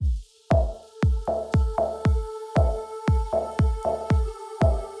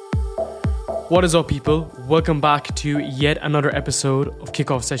What is up, people? Welcome back to yet another episode of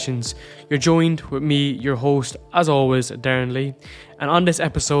Kickoff Sessions. You're joined with me, your host, as always, Darren Lee. And on this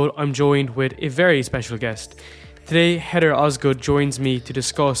episode, I'm joined with a very special guest. Today, Heather Osgood joins me to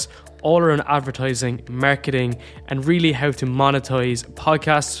discuss all around advertising, marketing, and really how to monetize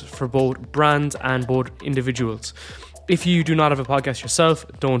podcasts for both brands and both individuals. If you do not have a podcast yourself,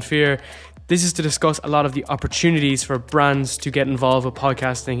 don't fear. This is to discuss a lot of the opportunities for brands to get involved with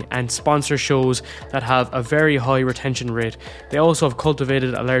podcasting and sponsor shows that have a very high retention rate. They also have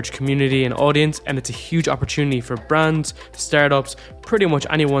cultivated a large community and audience, and it's a huge opportunity for brands, startups, pretty much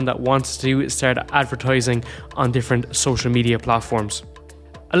anyone that wants to start advertising on different social media platforms.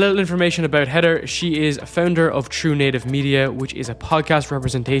 A little information about Heather. She is a founder of True Native Media, which is a podcast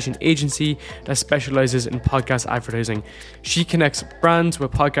representation agency that specializes in podcast advertising. She connects brands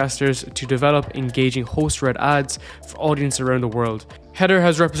with podcasters to develop engaging host-read ads for audiences around the world. Heather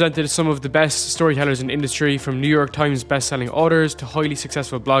has represented some of the best storytellers in the industry, from New York Times best-selling authors to highly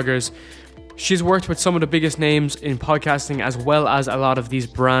successful bloggers. She's worked with some of the biggest names in podcasting as well as a lot of these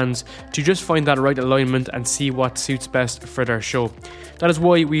brands to just find that right alignment and see what suits best for their show. That is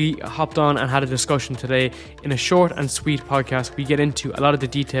why we hopped on and had a discussion today. In a short and sweet podcast, we get into a lot of the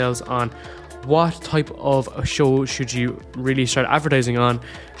details on what type of a show should you really start advertising on,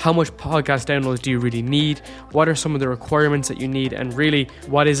 how much podcast downloads do you really need, what are some of the requirements that you need, and really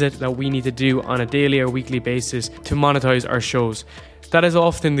what is it that we need to do on a daily or weekly basis to monetize our shows. That is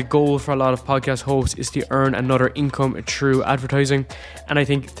often the goal for a lot of podcast hosts, is to earn another income through advertising. And I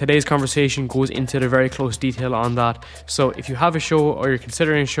think today's conversation goes into the very close detail on that. So if you have a show, or you're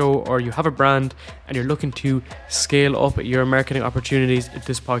considering a show, or you have a brand and you're looking to scale up your marketing opportunities,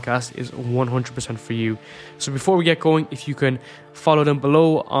 this podcast is 100% for you. So before we get going, if you can follow them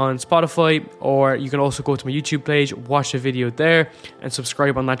below on Spotify, or you can also go to my YouTube page, watch the video there, and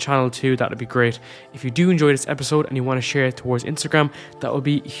subscribe on that channel too. That would be great. If you do enjoy this episode and you want to share it towards Instagram, that would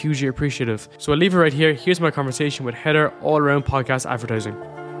be hugely appreciative. So I'll leave it right here. Here's my conversation with Heather all around podcast advertising.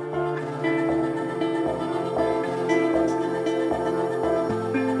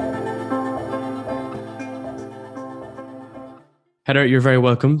 Heather, you're very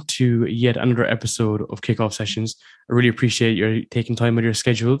welcome to yet another episode of Kickoff Sessions. I really appreciate you taking time out of your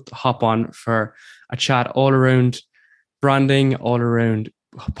schedule to hop on for a chat all around branding, all around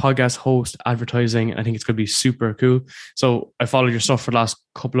podcast host, advertising. I think it's going to be super cool. So I followed your stuff for the last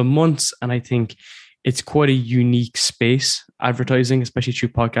couple of months, and I think it's quite a unique space, advertising, especially through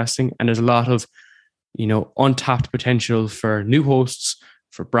podcasting. And there's a lot of, untapped potential for new hosts,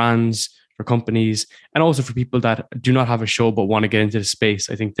 for brands, for companies, and also for people that do not have a show but want to get into the space.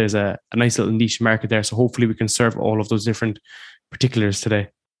 I think there's a nice little niche market there. So hopefully we can serve all of those different particulars today.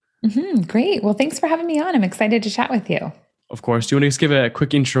 Great. Well, thanks for having me on. I'm excited to chat with you. Of course. Do you want to just give a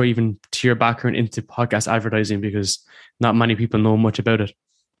quick intro even to your background into podcast advertising, because not many people know much about it?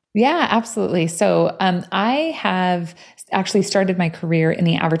 Yeah, absolutely. So I have actually started my career in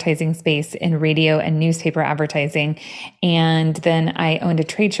the advertising space in radio and newspaper advertising. And then I owned a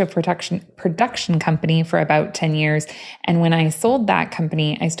trade show production company for about 10 years. And when I sold that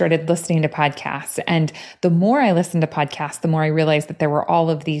company, I started listening to podcasts. And the more I listened to podcasts, the more I realized that there were all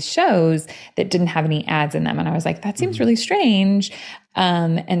of these shows that didn't have any ads in them. And I was like, that seems really strange.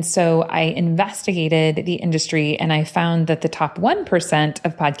 And so I investigated the industry, and I found that the top 1%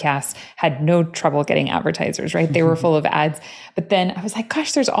 of podcasts had no trouble getting advertisers, right? They were full of ads. But then I was like,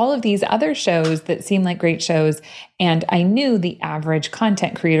 gosh, there's all of these other shows that seem like great shows. And I knew the average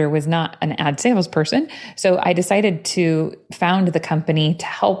content creator was not an ad salesperson. So I decided to found the company to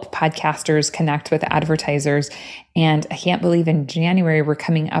help podcasters connect with advertisers. And I can't believe in January, we're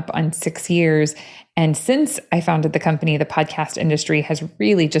coming up on 6 years. And since I founded the company, the podcast industry has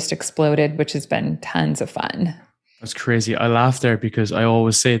really just exploded, which has been tons of fun. That's crazy. I laugh there because I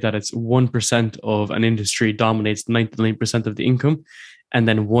always say that it's 1% of an industry dominates 99% of the income, and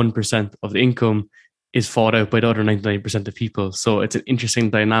then 1% of the income is fought out by the other 99% of people. So it's an interesting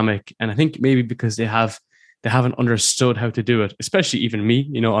dynamic. And I think maybe because they haven't understood how to do it, especially even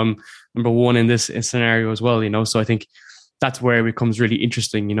me, I'm number one in this scenario as well, so I think that's where it becomes really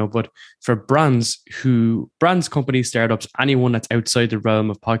interesting, but for brands, companies, startups, anyone that's outside the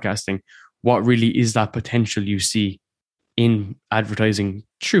realm of podcasting, what really is that potential you see in advertising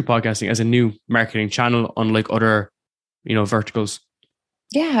through podcasting as a new marketing channel, unlike other, verticals?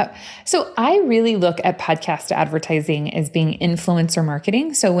 Yeah. So I really look at podcast advertising as being influencer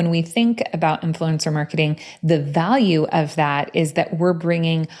marketing. So when we think about influencer marketing, the value of that is that we're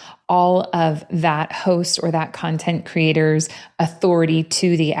bringing all of that host or that content creator's authority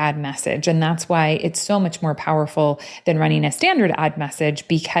to the ad message. And that's why it's so much more powerful than running a standard ad message,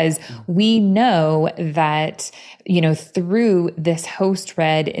 because we know that, through this host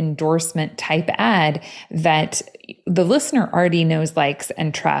read endorsement type ad, that the listener already knows, likes,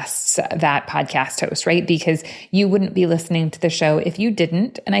 and trusts that podcast host, right? Because you wouldn't be listening to the show if you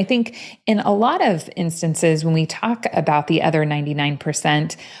didn't. And I think in a lot of instances, when we talk about the other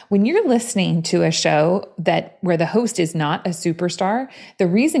 99%, when you're listening to a show where the host is not a superstar, the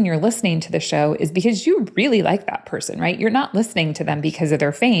reason you're listening to the show is because you really like that person, right? You're not listening to them because of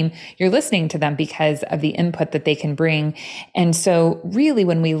their fame. You're listening to them because of the input that they can bring. And so really,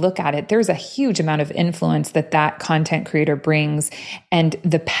 when we look at it, there's a huge amount of influence that content creator brings, and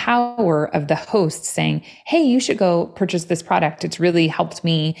the power of the host saying, hey, you should go purchase this product, it's really helped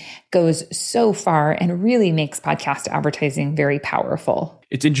me, goes so far and really makes podcast advertising very powerful.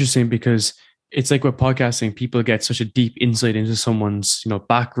 It's interesting because it's like with podcasting, people get such a deep insight into someone's,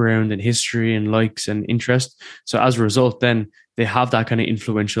 background and history and likes and interest. So as a result, then they have that kind of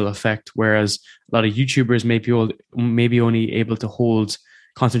influential effect. Whereas a lot of YouTubers may be only able to hold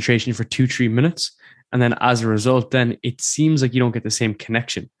concentration for 2-3 minutes. And then as a result, then it seems like you don't get the same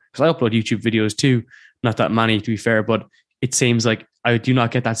connection. Because I upload YouTube videos too, not that many to be fair, but it seems like I do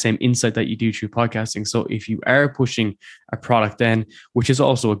not get that same insight that you do through podcasting. So if you are pushing a product then, which is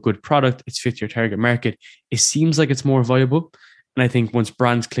also a good product, it's fit your target market, it seems like it's more viable. And I think once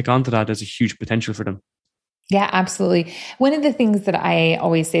brands click onto that, there's a huge potential for them. Yeah, absolutely. One of the things that I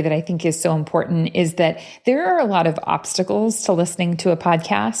always say that I think is so important is that there are a lot of obstacles to listening to a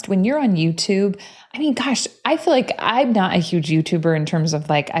podcast. When you're on YouTube, I mean, gosh, I feel like I'm not a huge YouTuber in terms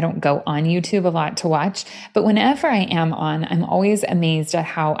of I don't go on YouTube a lot to watch, but whenever I am on, I'm always amazed at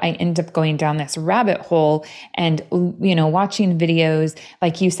how I end up going down this rabbit hole and, watching videos,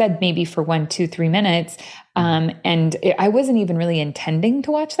 like you said, maybe for 1, 2, 3 minutes. I wasn't even really intending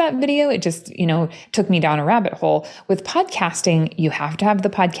to watch that video. It just, took me down a rabbit hole. With podcasting, you have to have the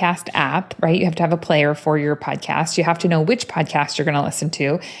podcast app, right? You have to have a player for your podcast. You have to know which podcast you're going to listen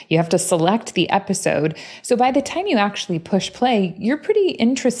to. You have to select the episode. So by the time you actually push play, you're pretty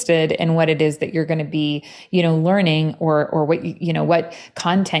interested in what it is that you're going to be, learning or what, what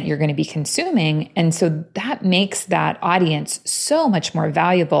content you're going to be consuming. And so that makes that audience so much more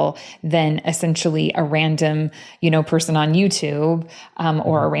valuable than essentially a random, person on YouTube,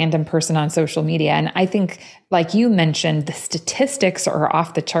 or a random person on social media. And I think, like you mentioned, the statistics are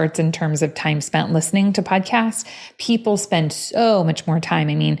off the charts in terms of time spent listening to podcasts. People spend so much more time.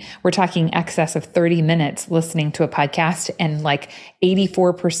 I mean, we're talking excess of 30 minutes listening to a podcast, and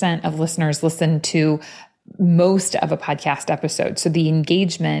 84% of listeners listen to most of a podcast episode. So the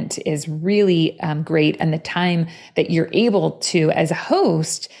engagement is really great. And the time that you're able to, as a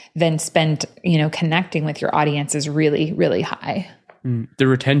host, then spend, connecting with your audience is really, really high. The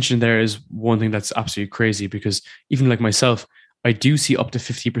retention there is one thing that's absolutely crazy, because even like myself, I do see up to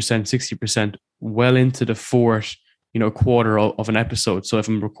 50%, 60% well into the fourth, quarter of an episode. So if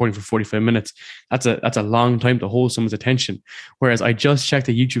I'm recording for 45 minutes, that's a long time to hold someone's attention. Whereas I just checked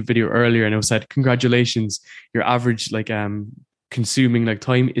a YouTube video earlier and it said, congratulations, your average consuming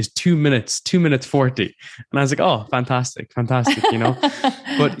time is 2 minutes, 2 minutes 40. And I was like, oh, fantastic. But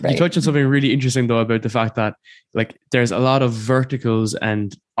right. You touched on something really interesting though, about the fact that there's a lot of verticals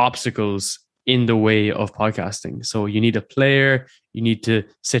and obstacles in the way of podcasting. So you need a player, you need to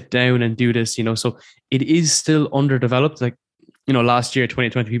sit down and do this, so it is still underdeveloped. Last year,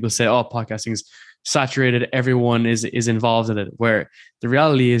 2020, people say, oh, podcasting is saturated, everyone is involved in it. Where the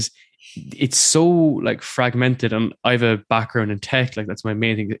reality is, it's so fragmented, and I have a background in tech, that's my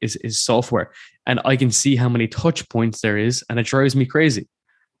main thing is software. And I can see how many touch points there is, and it drives me crazy.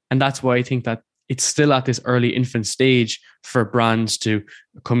 And that's why I think that it's still at this early infant stage for brands to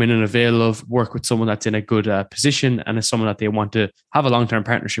come in and avail of, work with someone that's in a good position and is someone that they want to have a long-term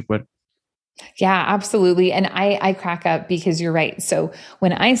partnership with. Yeah, absolutely. And I crack up because you're right. So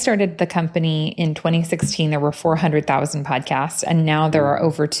when I started the company in 2016, there were 400,000 podcasts, and now there are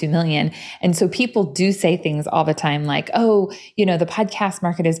over 2 million. And so people do say things all the time like, oh, the podcast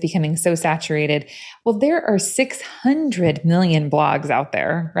market is becoming so saturated. Well, there are 600 million blogs out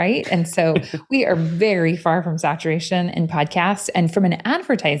there, right? And so we are very far from saturation in podcasts. And from an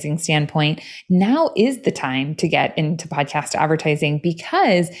advertising standpoint, now is the time to get into podcast advertising,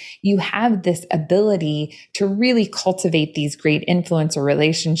 because you have this ability to really cultivate these great influencer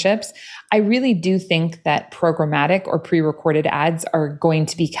relationships, I really do think that programmatic or pre-recorded ads are going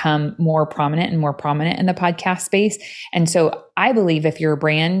to become more prominent and more prominent in the podcast space. And so I believe if you're a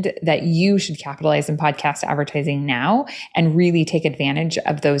brand, that you should capitalize in podcast advertising now and really take advantage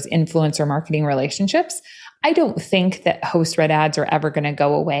of those influencer marketing relationships. I don't think that host-read ads are ever going to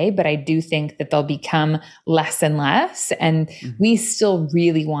go away, but I do think that they'll become less and less. And we still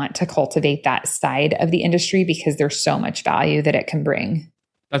really want to cultivate that side of the industry because there's so much value that it can bring.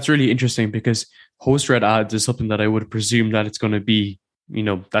 That's really interesting because host-read ads is something that I would presume that it's going to be,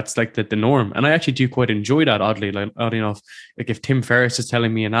 that's like the norm. And I actually do quite enjoy that, oddly enough. Like if Tim Ferriss is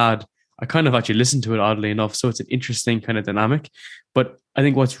telling me an ad, I kind of actually listen to it, oddly enough. So it's an interesting kind of dynamic. But I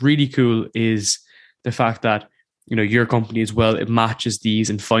think what's really cool is the fact that, your company as well, it matches these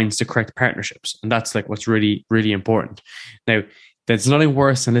and finds the correct partnerships. And that's like what's really, really important. Now, there's nothing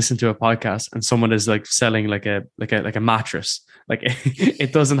worse than listening to a podcast and someone is like selling like a mattress. Like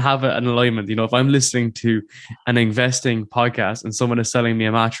it doesn't have an alignment. If I'm listening to an investing podcast and someone is selling me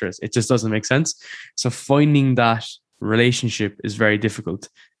a mattress, it just doesn't make sense. So finding that relationship is very difficult,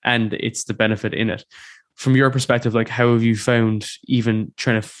 and it's the benefit in it. From your perspective, like how have you found even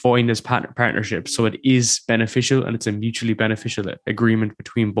trying to find this partnership so it is beneficial and it's a mutually beneficial agreement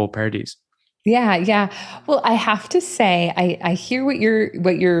between both parties? Yeah. Well, I have to say, I hear what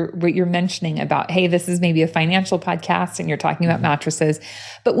you're mentioning about, hey, this is maybe a financial podcast and you're talking about mattresses.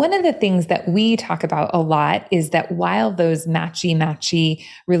 But one of the things that we talk about a lot is that while those matchy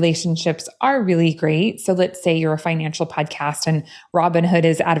relationships are really great, so let's say you're a financial podcast and Robinhood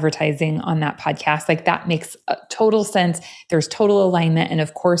is advertising on that podcast, like that makes total sense. There's total alignment. And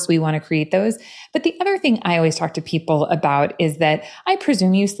of course we want to create those. But the other thing I always talk to people about is that I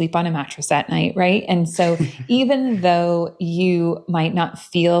presume you sleep on a mattress at night, right? And so even though you might not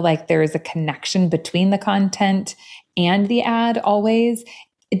feel like there is a connection between the content and the ad always,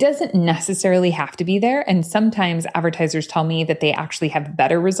 it doesn't necessarily have to be there. And sometimes advertisers tell me that they actually have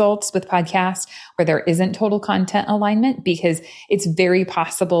better results with podcasts where there isn't total content alignment, because it's very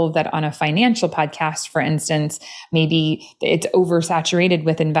possible that on a financial podcast, for instance, maybe it's oversaturated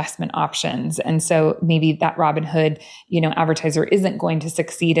with investment options. And so maybe that Robinhood, advertiser isn't going to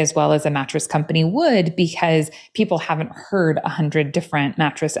succeed as well as a mattress company would, because people haven't heard 100 different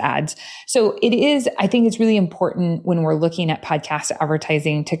mattress ads. So I think it's really important when we're looking at podcast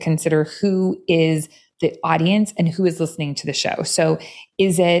advertising to consider who is the audience and who is listening to the show. So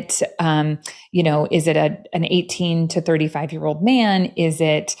is it, is it an 18 to 35-year-old man? Is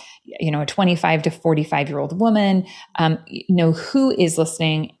it, a 25 to 45-year-old woman? Who is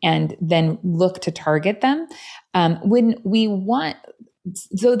listening, and then look to target them.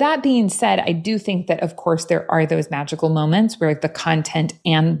 So that being said, I do think that, of course, there are those magical moments where the content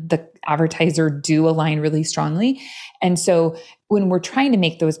and the advertiser do align really strongly. And so when we're trying to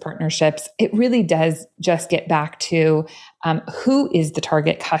make those partnerships, it really does just get back to who is the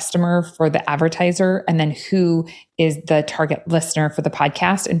target customer for the advertiser, and then who is the target listener for the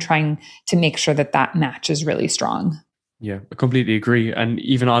podcast, and trying to make sure that that match is really strong. Yeah, I completely agree. And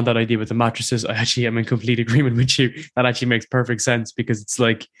even on that idea with the mattresses, I actually am in complete agreement with you. That actually makes perfect sense, because it's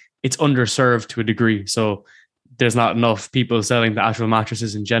like, it's underserved to a degree. So there's not enough people selling the actual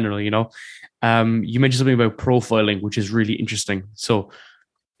mattresses in general, You mentioned something about profiling, which is really interesting. So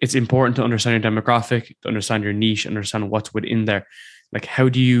it's important to understand your demographic, to understand your niche, understand what's within there. Like, how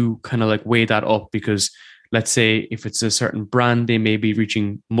do you kind of like weigh that up? Because let's say if it's a certain brand, they may be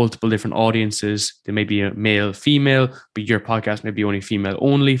reaching multiple different audiences. They may be a male, female, but your podcast may be only female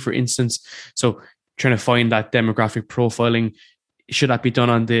only, for instance. So trying to find that demographic profiling, should that be done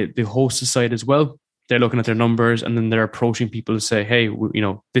on the host's side as well? They're looking at their numbers and then they're approaching people to say, hey,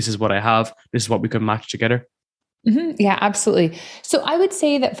 this is what I have. This is what we could match together. Mm-hmm. Yeah, absolutely. So I would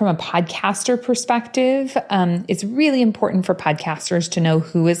say that from a podcaster perspective, it's really important for podcasters to know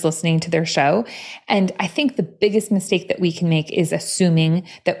who is listening to their show. And I think the biggest mistake that we can make is assuming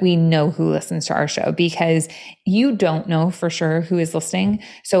that we know who listens to our show, because you don't know for sure who is listening.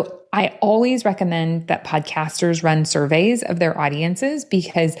 So I always recommend that podcasters run surveys of their audiences,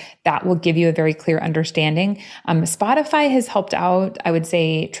 because that will give you a very clear understanding. Spotify has helped out, I would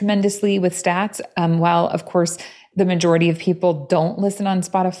say, tremendously with stats. While, of course, the majority of people don't listen on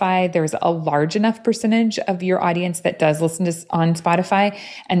Spotify, there's a large enough percentage of your audience that does listen on Spotify,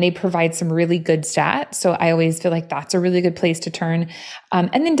 and they provide some really good stats. So I always feel like that's a really good place to turn.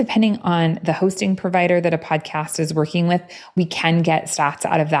 And then depending on the hosting provider that a podcast is working with, we can get stats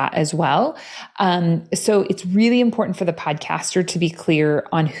out of that as well. So it's really important for the podcaster to be clear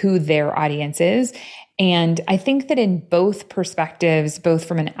on who their audience is. And I think that in both perspectives, both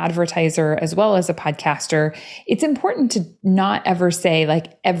from an advertiser as well as a podcaster, it's important to not ever say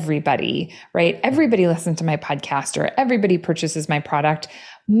like everybody, right? Everybody listens to my podcast or everybody purchases my product.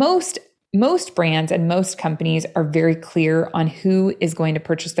 Most brands and most companies are very clear on who is going to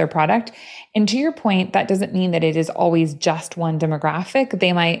purchase their product. And to your point, that doesn't mean that it is always just one demographic.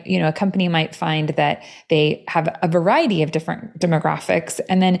 They might, a company might find that they have a variety of different demographics.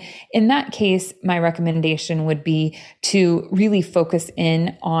 And then in that case, my recommendation would be to really focus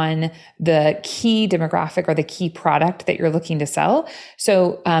in on the key demographic or the key product that you're looking to sell.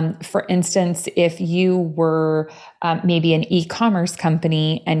 So, for instance, if you were maybe an e-commerce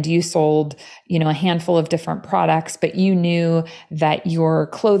company and you sold, a handful of different products, but you knew that your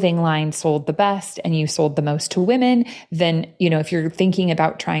clothing line sold the best and you sold the most to women, then, if you're thinking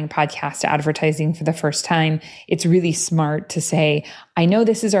about trying podcast advertising for the first time, it's really smart to say, I know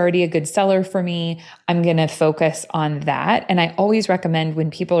this is already a good seller for me. I'm going to focus on that. And I always recommend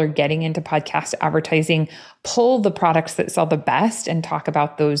when people are getting into podcast advertising, pull the products that sell the best and talk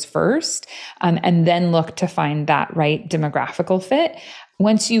about those first, and then look to find that right demographical fit.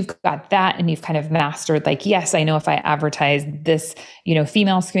 Once you've got that and you've kind of mastered, like, yes, I know if I advertise this,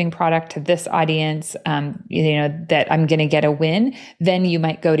 female skewing product to this audience, that I'm going to get a win, then you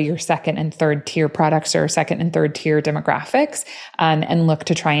might go to your second and third tier products or second and third tier demographics, and look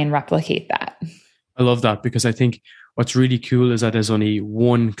to try and replicate that. I love that, because I think what's really cool is that there's only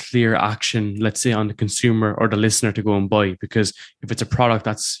one clear action, let's say, on the consumer or the listener to go and buy. Because if it's a product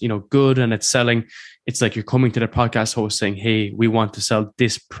that's, good and it's selling, it's like you're coming to the podcast host saying, hey, we want to sell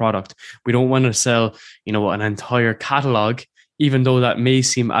this product. We don't want to sell, an entire catalog, even though that may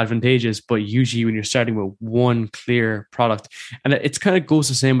seem advantageous. But usually when you're starting with one clear product, and it's kind of goes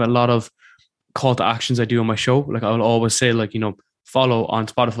the same with a lot of call to actions I do on my show. Like I'll always say, like, follow on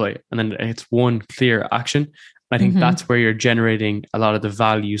Spotify, and then it's one clear action. I think that's where you're generating a lot of the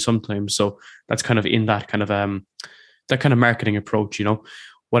value sometimes. So that's kind of in that kind of marketing approach.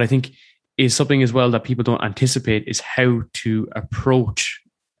 What I think is something as well that people don't anticipate is how to approach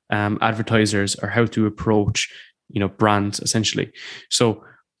advertisers, or how to approach brands essentially. So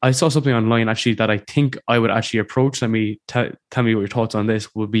I saw something online actually that I think I would actually approach. Let me tell me what your thoughts on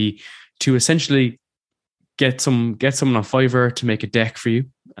this would be, to essentially get someone on Fiverr to make a deck for you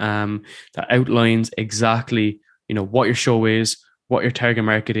that outlines exactly what your show is, what your target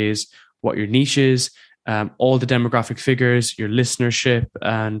market is, what your niche is, all the demographic figures, your listenership,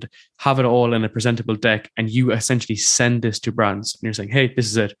 and have it all in a presentable deck. And you essentially send this to brands, and you're saying, hey, this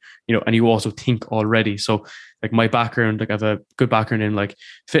is it, and you also think already. So like my background, like I have a good background in like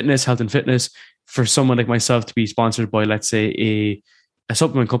fitness, health and fitness. For someone like myself to be sponsored by, let's say, a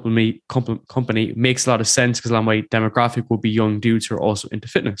supplement company makes a lot of sense, because a lot of my demographic will be young dudes who are also into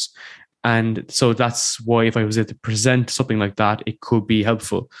fitness. And so that's why if I was to present something like that, it could be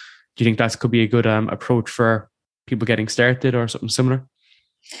helpful. Do you think that could be a good approach for people getting started or something similar?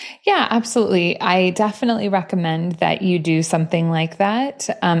 Yeah, absolutely. I definitely recommend that you do something like that.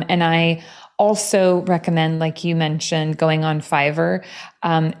 And I also recommend, like you mentioned, going on Fiverr,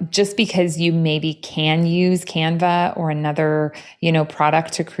 just because you maybe can use Canva or another,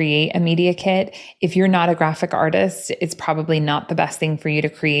 product to create a media kit. If you're not a graphic artist, it's probably not the best thing for you to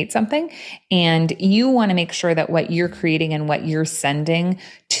create something. And you want to make sure that what you're creating and what you're sending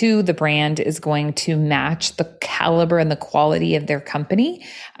to the brand is going to match the caliber and the quality of their company.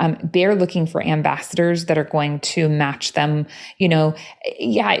 They're looking for ambassadors that are going to match them.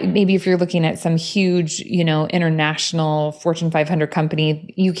 Maybe if you're looking at some huge, international Fortune 500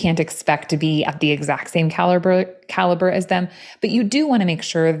 company, you can't expect to be at the exact same caliber as them, but you do want to make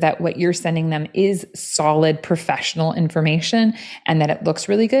sure that what you're sending them is solid professional information and that it looks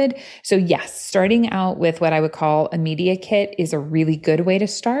really good. So yes, starting out with what I would call a media kit is a really good way to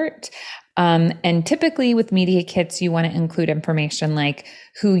start. And typically with media kits, you want to include information like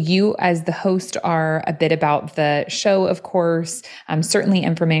who you as the host are, a bit about the show, of course, certainly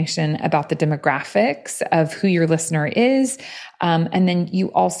information about the demographics of who your listener is. And then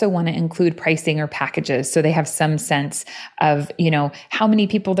you also want to include pricing or packages, so they have some sense of, how many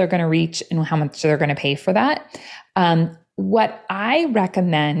people they're going to reach and how much they're going to pay for that. What I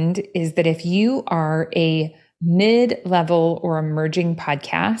recommend is that if you are a mid-level or emerging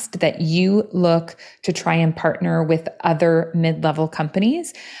podcast, that you look to try and partner with other mid-level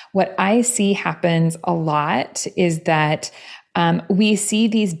companies. What I see happens a lot is that we see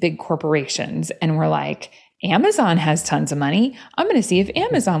these big corporations and we're like, Amazon has tons of money. I'm going to see if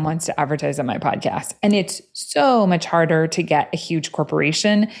Amazon wants to advertise on my podcast. And it's so much harder to get a huge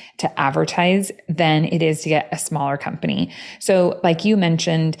corporation to advertise than it is to get a smaller company. So like you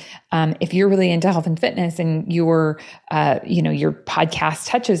mentioned, if you're really into health and fitness and your podcast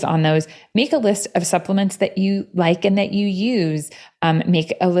touches on those, make a list of supplements that you like and that you use.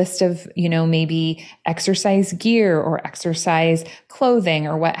 Make a list of, maybe exercise gear or exercise clothing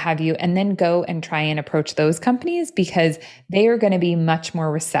or what have you, and then go and try and approach those companies because they are going to be much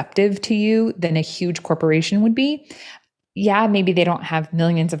more receptive to you than a huge corporation would be. Yeah, maybe they don't have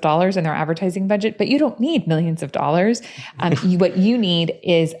millions of dollars in their advertising budget, but you don't need millions of dollars. What you need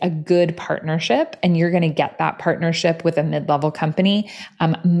is a good partnership, and you're going to get that partnership with a mid-level company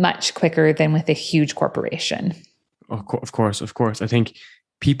much quicker than with a huge corporation. Of course. I think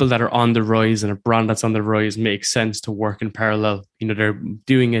people that are on the rise and a brand that's on the rise makes sense to work in parallel. They're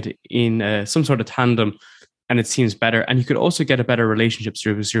doing it in some sort of tandem, and it seems better. And you could also get a better relationship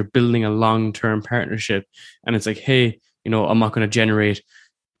through because you're building a long-term partnership. And it's like, hey, I'm not going to generate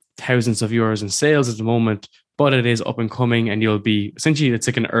thousands of euros in sales at the moment, but it is up and coming, and you'll be essentially, it's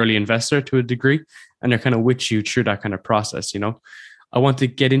like an early investor to a degree, and they're kind of with you through that kind of process. I want to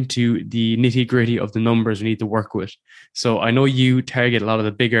get into the nitty gritty of the numbers we need to work with. So I know you target a lot of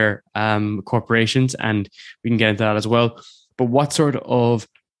the bigger corporations, and we can get into that as well. But what sort of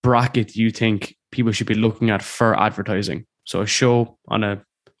bracket do you think people should be looking at for advertising? So a show on a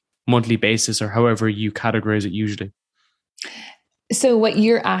monthly basis, or however you categorize it usually. So what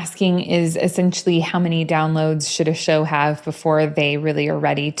you're asking is essentially how many downloads should a show have before they really are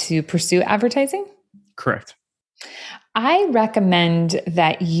ready to pursue advertising? Correct. I recommend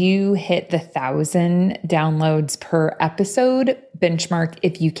that you hit the 1,000 downloads per episode benchmark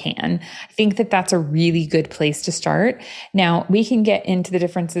if you can. I think that that's a really good place to start. Now, we can get into the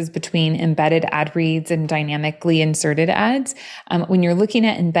differences between embedded ad reads and dynamically inserted ads. When you're looking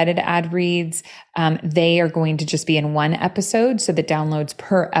at embedded ad reads, they are going to just be in one episode. So the downloads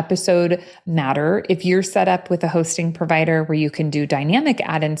per episode matter. If you're set up with a hosting provider where you can do dynamic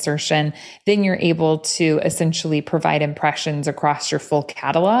ad insertion, then you're able to essentially provide impressions across your full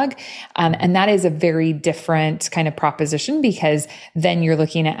catalog. And that is a very different kind of proposition because then you're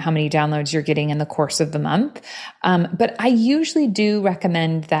looking at how many downloads you're getting in the course of the month. But I usually do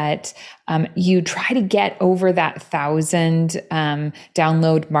recommend that you try to get over that 1,000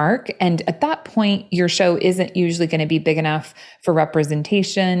 download mark. And at that point, your show isn't usually going to be big enough for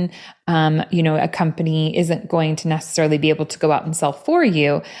representation. A company isn't going to necessarily be able to go out and sell for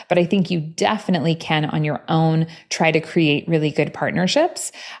you, but I think you definitely can on your own try to create really good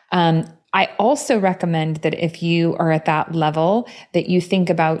partnerships. I also recommend that if you are at that level, that you think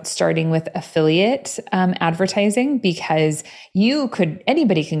about starting with affiliate advertising, because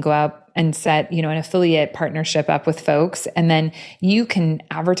anybody can go out and set, an affiliate partnership up with folks, and then you can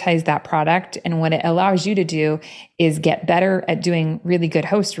advertise that product. And what it allows you to do is get better at doing really good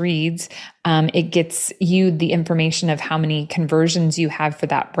host reads. It gets you the information of how many conversions you have for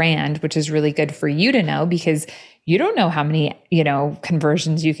that brand, which is really good for you to know because you don't know how many,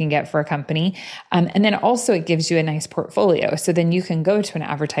 conversions you can get for a company. And then also it gives you a nice portfolio. So then you can go to an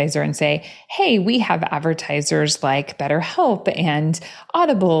advertiser and say, hey, we have advertisers like BetterHelp and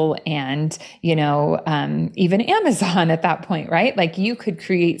Audible and, even Amazon at that point, right? Like you could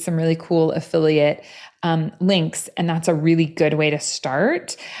create some really cool affiliate links, and that's a really good way to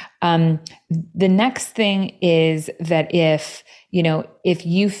start. The next thing is that if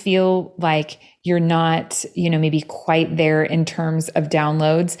you feel like you're not, maybe quite there in terms of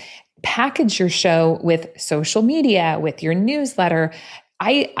downloads, package your show with social media, with your newsletter.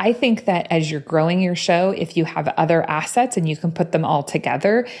 I think that as you're growing your show, if you have other assets and you can put them all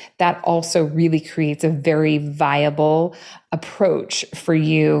together, that also really creates a very viable approach for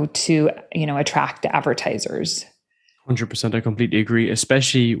you to, attract advertisers. 100%. I completely agree,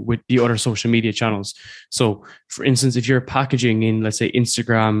 especially with the other social media channels. So for instance, if you're packaging in, let's say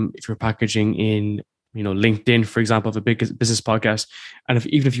Instagram, if you're packaging in, LinkedIn, for example, of a big business podcast, and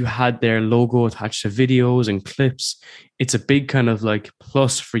even if you had their logo attached to videos and clips, it's a big kind of like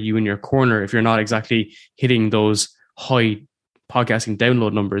plus for you in your corner if you're not exactly hitting those high podcasting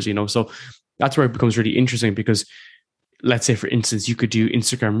download numbers, So that's where it becomes really interesting because let's say, for instance, you could do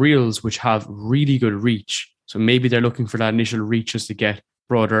Instagram Reels, which have really good reach. So maybe they're looking for that initial reach just to get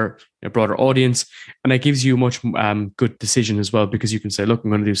broader audience. And that gives you a much good decision as well, because you can say, look, I'm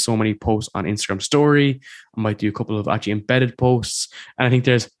going to do so many posts on Instagram story. I might do a couple of actually embedded posts. And I think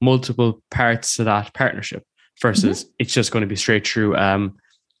there's multiple parts to that partnership versus it's just going to be straight through,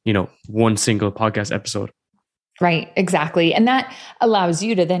 one single podcast episode. Right, exactly. And that allows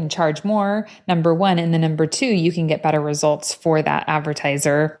you to then charge more, number one. And then number two, you can get better results for that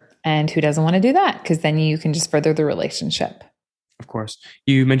advertiser. And who doesn't want to do that? Because then you can just further the relationship. Of course.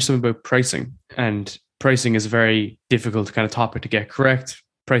 You mentioned something about pricing, and pricing is a very difficult kind of topic to get correct.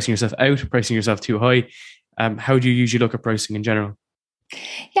 Pricing yourself out, pricing yourself too high. How do you usually look at pricing in general?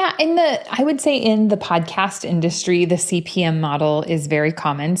 Yeah, I would say in the podcast industry, the CPM model is very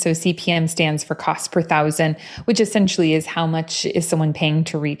common. So CPM stands for cost per thousand, which essentially is how much is someone paying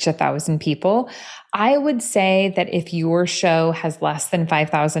to reach 1,000 people. I would say that if your show has less than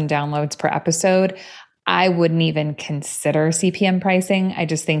 5,000 downloads per episode, I wouldn't even consider CPM pricing. I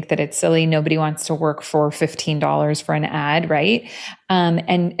just think that it's silly. Nobody wants to work for $15 for an ad, right?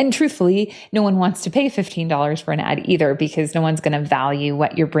 And truthfully, no one wants to pay $15 for an ad either, because no one's going to value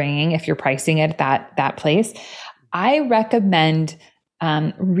what you're bringing if you're pricing it at that place. I recommend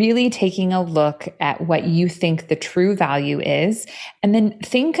really taking a look at what you think the true value is, and then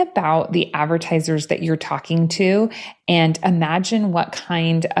think about the advertisers that you're talking to and imagine what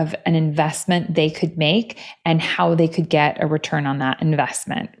kind of an investment they could make and how they could get a return on that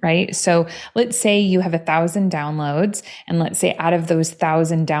investment, right? So let's say you have 1,000 downloads, and let's say out of those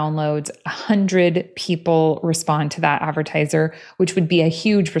 1,000 downloads, 100 people respond to that advertiser, which would be a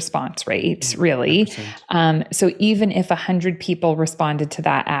huge response rate, really. So even if 100 people responded to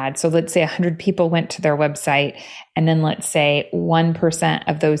that ad, so let's say 100 people went to their website, and then let's say 1%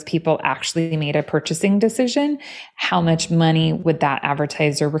 of those people actually made a purchasing decision, how much money would that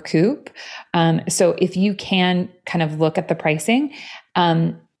advertiser recoup? So if you can kind of look at the pricing,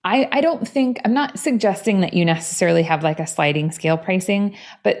 I'm not suggesting that you necessarily have like a sliding scale pricing,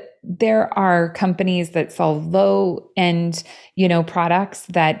 but there are companies that sell low end, products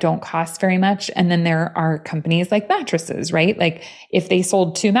that don't cost very much. And then there are companies like mattresses, right? Like if they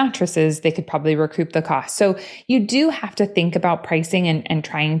sold 2 mattresses, they could probably recoup the cost. So you do have to think about pricing and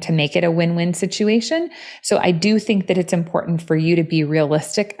trying to make it a win-win situation. So I do think that it's important for you to be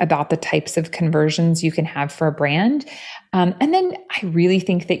realistic about the types of conversions you can have for a brand. And then I really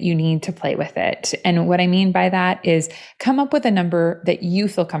think that you need to play with it. And what I mean by that is come up with a number that you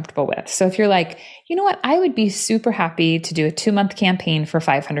feel comfortable with. So if you're like, you know what, I would be super happy to do a 2-month campaign for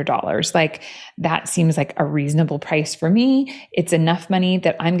 $500. Like that seems like a reasonable price for me. It's enough money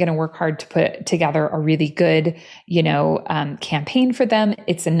that I'm going to work hard to put together a really good, campaign for them.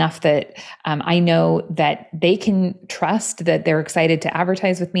 It's enough that I know that they can trust that they're excited to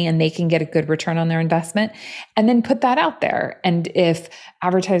advertise with me and they can get a good return on their investment, and then put that out there. And if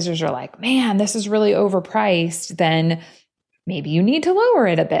advertisers are like, man, this is really overpriced, then maybe you need to lower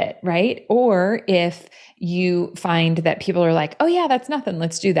it a bit, right? Or if you find that people are like, oh yeah, that's nothing,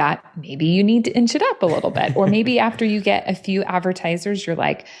 let's do that, maybe you need to inch it up a little bit. Or maybe after you get a few advertisers, you're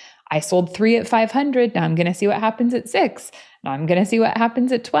like, I sold 3 at 500. Now I'm going to see what happens at 6. Now I'm going to see what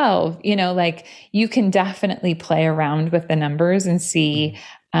happens at 12. You can definitely play around with the numbers and see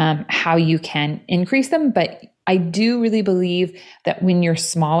how you can increase them. But I do really believe that when you're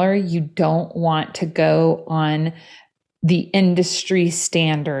smaller, you don't want to go on the industry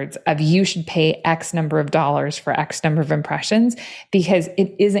standards of you should pay X number of dollars for X number of impressions, because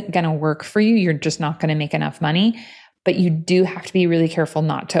it isn't going to work for you. You're just not going to make enough money. But you do have to be really careful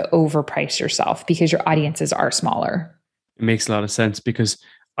not to overprice yourself because your audiences are smaller. It makes a lot of sense, because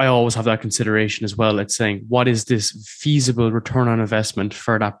I always have that consideration as well. It's saying, what is this feasible return on investment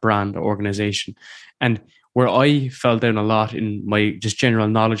for that brand or organization? And where I fell down a lot in my just general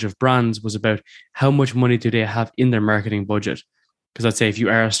knowledge of brands was about how much money do they have in their marketing budget? Because I'd say if you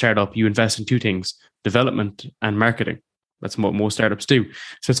are a startup, you invest in 2 things, development and marketing. That's what most startups do.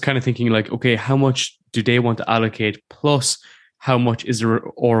 So it's kind of thinking like, okay, how much do they want to allocate? Plus, how much is the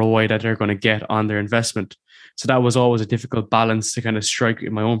ROI that they're going to get on their investment? So that was always a difficult balance to kind of strike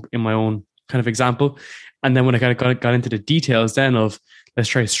in my own kind of example. And then when I kind of got into the details then of let's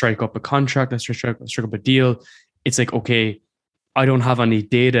try to strike up a contract, let's try to strike up a deal, it's like, okay, I don't have any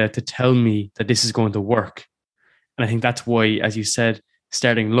data to tell me that this is going to work. And I think that's why, as you said,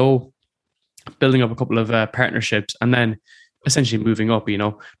 starting low, building up a couple of partnerships, and then essentially moving up,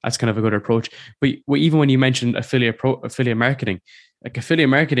 that's kind of a good approach. But even when you mentioned affiliate marketing, like affiliate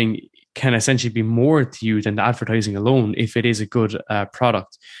marketing can essentially be more to you than the advertising alone if it is a good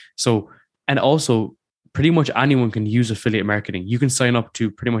product. So, and also pretty much anyone can use affiliate marketing. You can sign up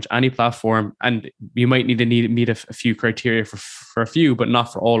to pretty much any platform, and you might need to meet a few criteria for a few, but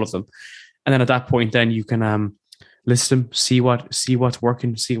not for all of them. And then at that point, then you can list them, see what's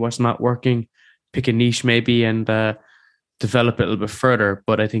working, see what's not working, pick a niche maybe, and develop it a little bit further.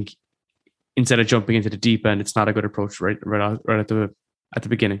 But I think instead of jumping into the deep end, it's not a good approach right at the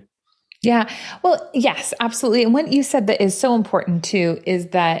beginning. Yeah. Well, yes, absolutely. And what you said that is so important too is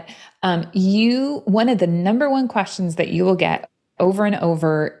that one of the number one questions that you will get over and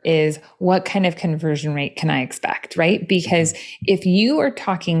over is what kind of conversion rate can I expect, right? Because if you are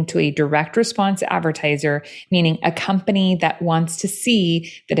talking to a direct response advertiser, meaning a company that wants to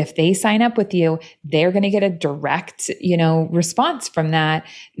see that if they sign up with you, they're going to get a direct, response from that,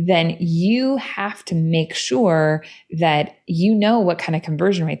 then you have to make sure that you know what kind of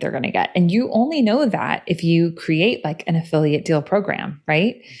conversion rate they're going to get. And you only know that if you create like an affiliate deal program,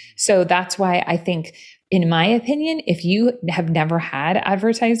 right? So that's why I think, in my opinion, if you have never had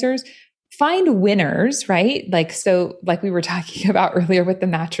advertisers, find winners, right? Like we were talking about earlier with the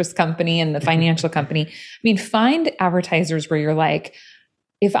mattress company and the financial company. I mean, find advertisers where you're like,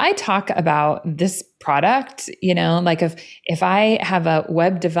 if I talk about this product, like if I have a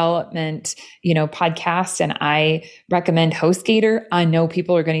web development, podcast and I recommend HostGator, I know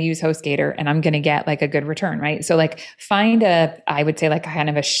people are going to use HostGator and I'm going to get like a good return, right? So like find I would say like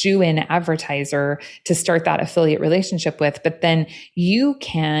kind of a shoe-in advertiser to start that affiliate relationship with, but then you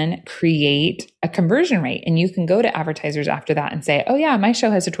can create a conversion rate and you can go to advertisers after that and say, oh yeah, my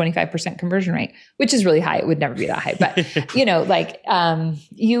show has a 25% conversion rate, which is really high. It would never be that high, but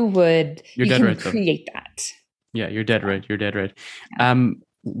you can create that. Yeah, you're dead right. You're dead right. Yeah.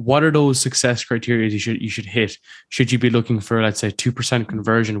 What are those success criteria you should hit? Should you be looking for, let's say, 2%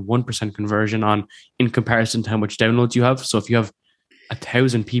 conversion, 1% conversion in comparison to how much downloads you have? So if you have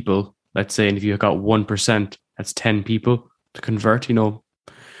 1,000 people, let's say, and if you got 1%, that's 10 people to convert, on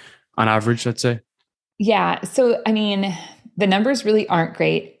average, let's say. Yeah. So, I mean, the numbers really aren't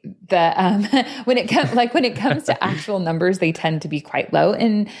great. When it comes to actual numbers, they tend to be quite low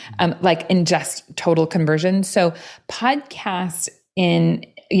in just total conversion. So podcasts in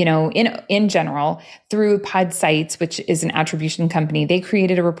general through Podsights, which is an attribution company, they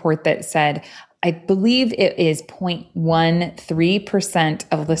created a report that said, I believe it is 0.13%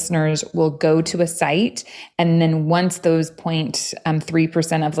 of listeners will go to a site. And then once those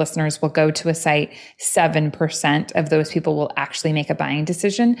 0.3% of listeners will go to a site, 7% of those people will actually make a buying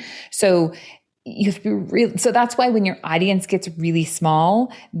decision. So you have to be so that's why when your audience gets really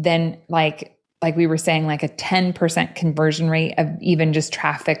small, then like we were saying, like a 10% conversion rate of even just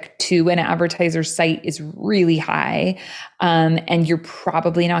traffic to an advertiser's site is really high. And you're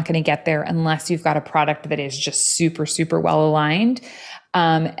probably not going to get there unless you've got a product that is just super, super well aligned.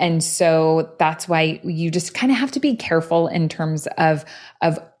 And so that's why you just kind of have to be careful in terms of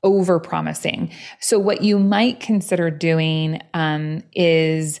over promising. So what you might consider doing,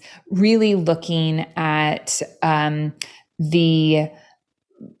 is really looking at,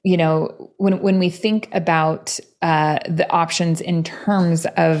 when we think about the options in terms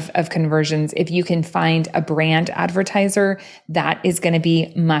of conversions, if you can find a brand advertiser, that is going to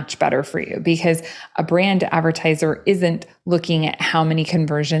be much better for you, because a brand advertiser isn't looking at how many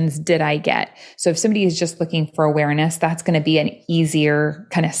conversions did I get. So if somebody is just looking for awareness, that's going to be an easier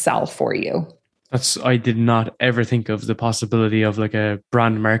kind of sell for you. I did not ever think of the possibility of like a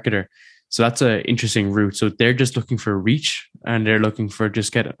brand marketer. So that's an interesting route. So they're just looking for reach and they're looking for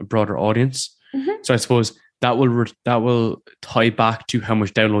just get a broader audience. Mm-hmm. So I suppose that will tie back to how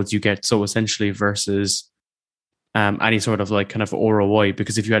much downloads you get. So essentially versus any sort of like kind of ROI,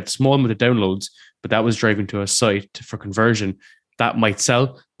 because if you had small amount of downloads, but that was driving to a site for conversion, that might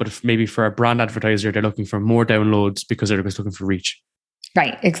sell. But if maybe for a brand advertiser, they're looking for more downloads because they're just looking for reach.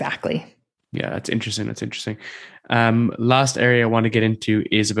 Right. Exactly. Yeah, that's interesting. That's interesting. Last area I want to get into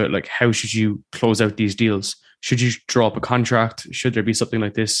is about like, how should you close out these deals? Should you draw up a contract? Should there be something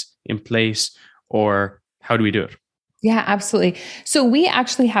like this in place, or how do we do it? Yeah, absolutely. So we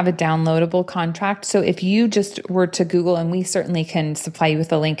actually have a downloadable contract. So if you just were to Google, and we certainly can supply you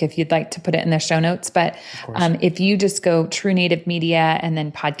with a link if you'd like to put it in the show notes, but if you just go True Native Media and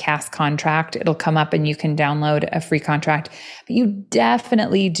then podcast contract, it'll come up and you can download a free contract. But you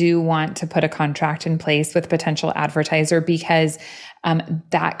definitely do want to put a contract in place with a potential advertiser, because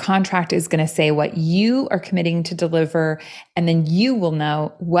that contract is going to say what you are committing to deliver, and then you will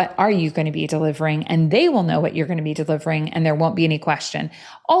know what are you going to be delivering, and they will know what you're going to be delivering, and there won't be any question.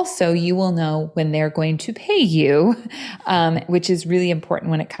 Also, you will know when they're going to pay you, which is really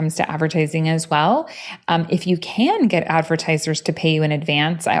important when it comes to advertising as well. If you can get advertisers to pay you in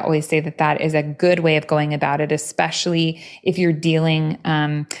advance, I always say that is a good way of going about it, especially if you're dealing,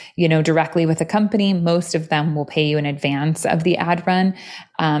 directly with a company. Most of them will pay you in advance of the ad run.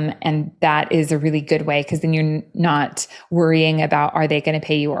 And that is a really good way, because then you're not worrying about, are they going to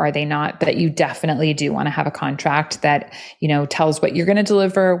pay you or are they not? But you definitely do want to have a contract that, tells what you're going to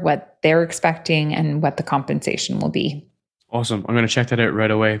deliver, what they're expecting, and what the compensation will be. Awesome. I'm going to check that out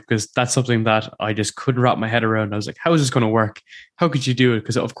right away because that's something that I just couldn't wrap my head around. I was like, how is this going to work? How could you do it?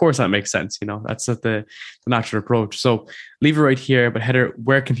 Because of course that makes sense. That's the natural approach. So leave it right here. But Heather,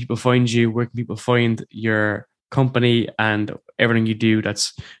 where can people find you? Where can people find your company and everything you do?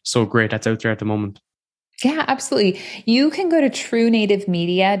 That's so great. That's out there at the moment. Yeah, absolutely. You can go to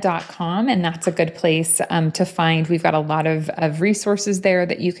truenativemedia.com, and that's a good place to find. We've got a lot of resources there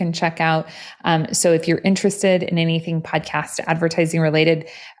that you can check out. So if you're interested in anything podcast advertising related,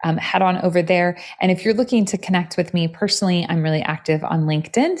 head on over there. And if you're looking to connect with me personally, I'm really active on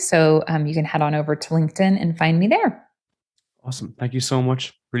LinkedIn. So you can head on over to LinkedIn and find me there. Awesome. Thank you so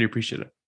much. Really appreciate it.